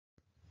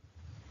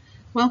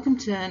Welcome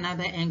to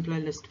another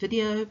Anglo-List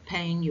video,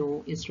 paying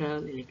your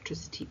Israel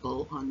electricity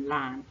bill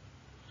online.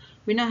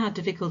 We know how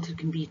difficult it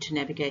can be to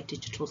navigate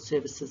digital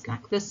services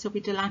like this, so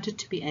we're delighted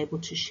to be able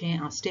to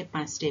share our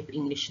step-by-step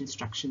English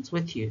instructions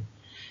with you.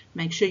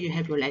 Make sure you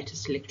have your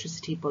latest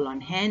electricity bill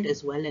on hand,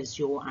 as well as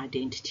your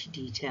identity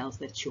details,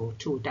 that's your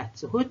Taudat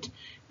Zahut,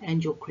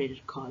 and your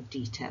credit card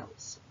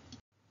details.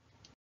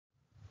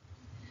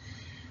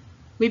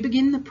 We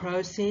begin the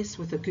process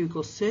with a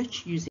Google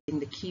search using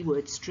the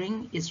keyword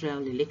string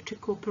Israel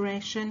Electric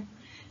Corporation,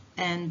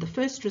 and the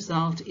first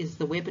result is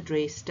the web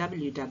address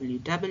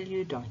www.iec.co.il,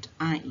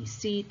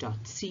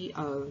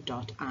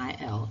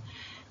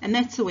 and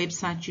that's the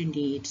website you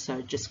need,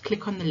 so just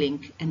click on the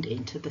link and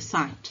enter the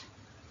site.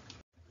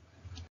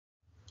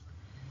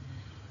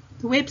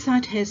 The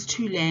website has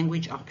two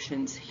language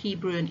options,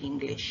 Hebrew and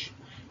English.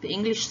 The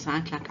English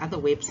site, like other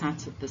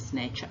websites of this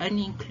nature,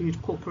 only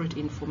include corporate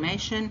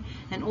information,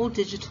 and all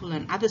digital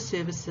and other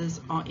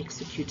services are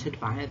executed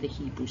via the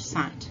Hebrew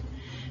site.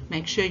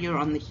 Make sure you're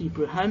on the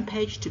Hebrew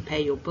homepage to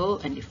pay your bill,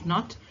 and if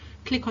not,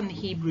 click on the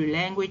Hebrew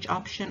language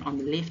option on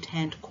the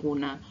left-hand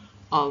corner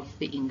of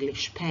the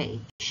English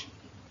page.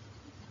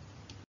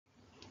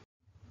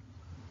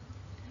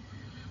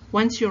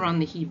 Once you're on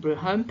the Hebrew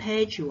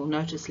homepage, you will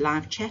notice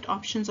live chat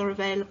options are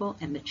available,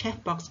 and the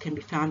chat box can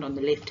be found on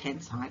the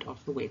left-hand side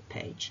of the web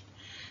page.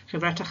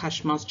 Hevrat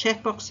Hahashmal's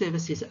chat box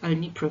service is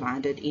only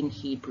provided in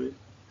Hebrew.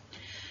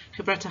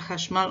 Hevrat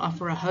Hahashmal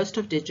offer a host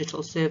of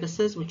digital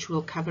services which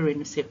we'll cover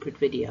in a separate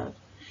video.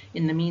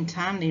 In the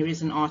meantime, there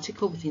is an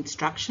article with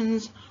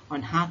instructions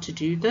on how to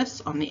do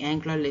this on the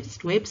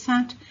Anglo-List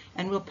website,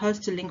 and we'll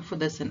post a link for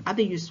this and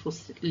other useful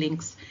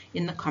links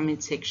in the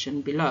comment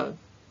section below.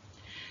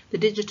 The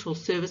Digital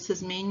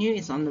Services menu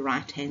is on the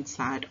right-hand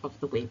side of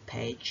the web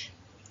page.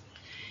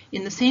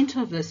 In the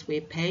center of this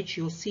web page,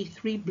 you'll see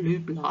 3 blue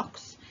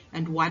blocks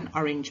and 1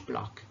 orange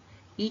block,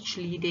 each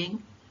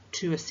leading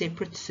to a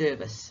separate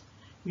service.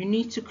 You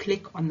need to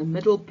click on the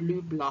middle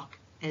blue block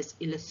as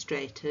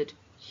illustrated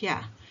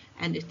here,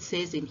 and it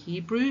says in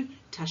Hebrew,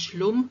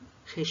 Tashlum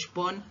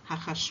Cheshbon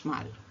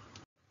Hahashmal.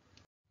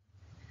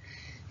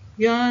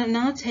 You are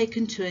now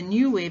taken to a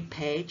new web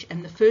page,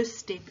 and the first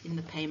step in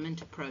the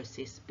payment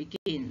process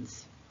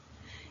begins.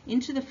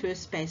 Into the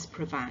first space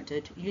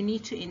provided, you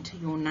need to enter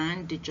your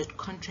 9-digit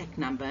contract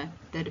number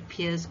that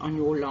appears on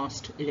your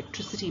last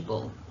electricity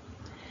bill.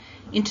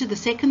 Into the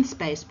second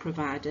space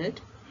provided,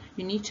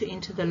 you need to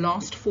enter the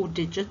last 4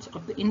 digits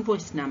of the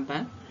invoice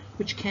number,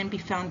 which can be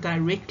found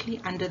directly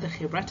under the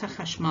Hevrat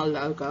Hahashmal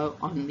logo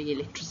on the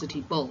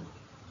electricity bill.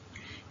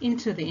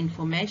 Enter the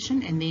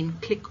information and then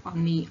click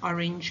on the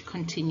orange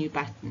Continue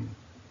button.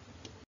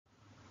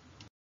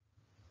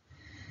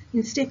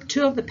 In step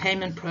 2 of the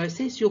payment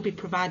process, you'll be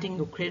providing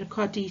your credit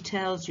card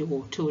details,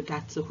 your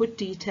Taudat Zahut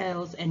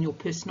details, and your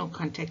personal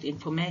contact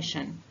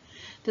information.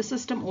 The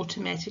system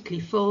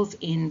automatically fills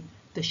in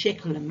the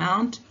shekel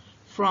amount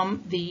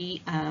from the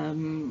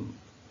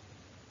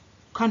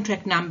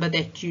contract number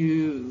that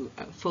you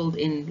filled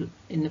in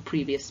the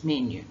previous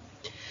menu.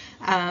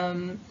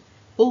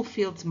 All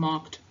fields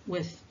marked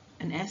with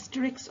an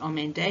asterisk are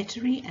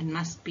mandatory and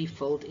must be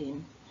filled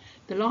in.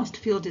 The last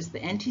field is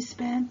the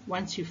anti-spam.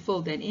 Once you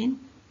fill that in,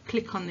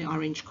 click on the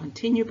orange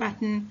Continue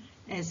button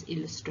as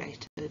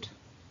illustrated.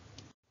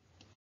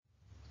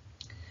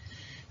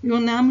 You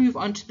will now move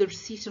on to the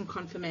receipt and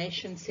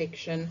confirmation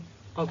section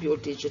of your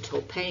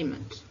digital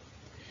payment.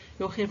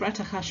 Your Hevrat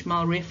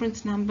Hahashmal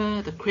reference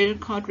number, the credit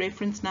card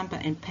reference number,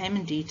 and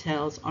payment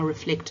details are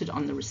reflected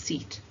on the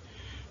receipt.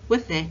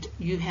 With that,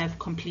 you have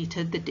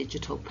completed the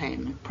digital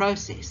payment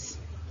process.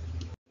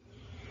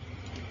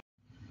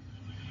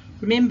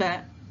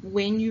 Remember,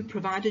 when you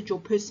provided your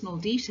personal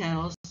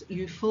details,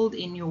 you filled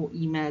in your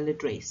email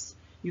address.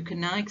 You can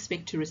now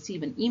expect to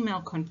receive an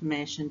email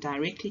confirmation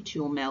directly to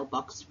your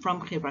mailbox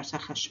from Hevrat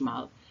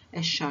Hahashmal,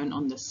 as shown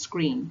on the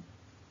screen.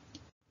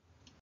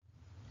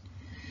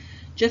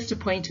 Just a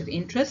point of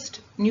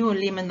interest, new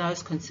Olim and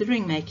those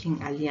considering making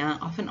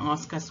Aliyah often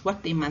ask us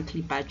what their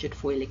monthly budget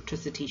for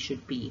electricity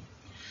should be.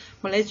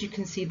 Well, as you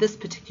can see, this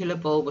particular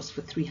bill was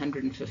for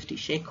 350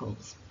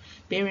 shekels.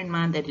 Bear in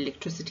mind that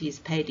electricity is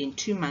paid in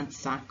 2-month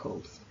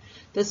cycles.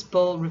 This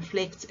bill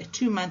reflects a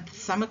 2-month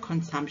summer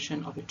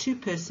consumption of a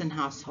 2-person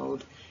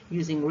household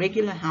using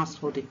regular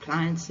household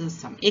appliances,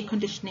 some air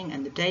conditioning,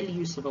 and the daily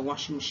use of a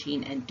washing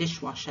machine and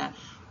dishwasher,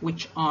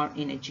 which are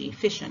energy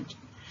efficient.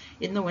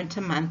 In the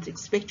winter months,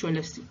 expect your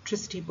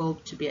electricity bill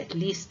to be at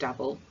least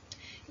double.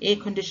 Air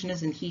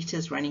conditioners and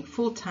heaters running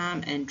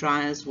full-time, and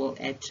dryers will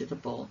add to the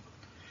bill.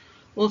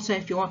 Also,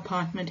 if your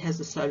apartment has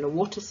a solar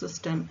water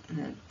system,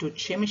 Dut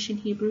Shemesh in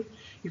Hebrew,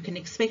 you can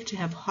expect to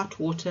have hot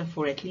water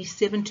for at least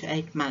 7 to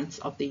 8 months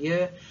of the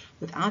year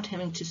without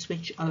having to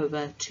switch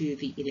over to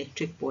the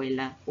electric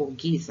boiler or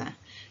geyser,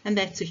 and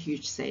that's a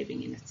huge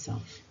saving in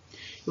itself.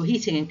 Your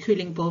heating and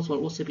cooling bills will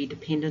also be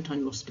dependent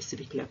on your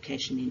specific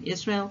location in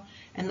Israel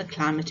and the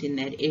climate in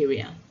that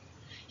area.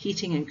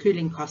 Heating and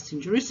cooling costs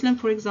in Jerusalem,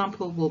 for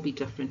example, will be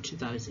different to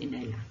those in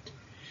Eilat.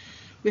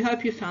 We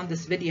hope you found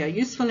this video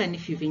useful, and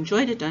if you've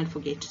enjoyed it, don't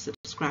forget to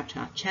subscribe. subscribe to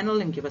our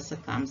channel and give us a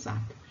thumbs up.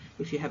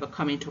 If you have a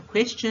comment or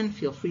question,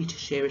 feel free to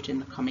share it in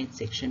the comment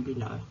section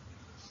below.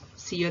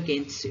 See you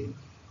again soon.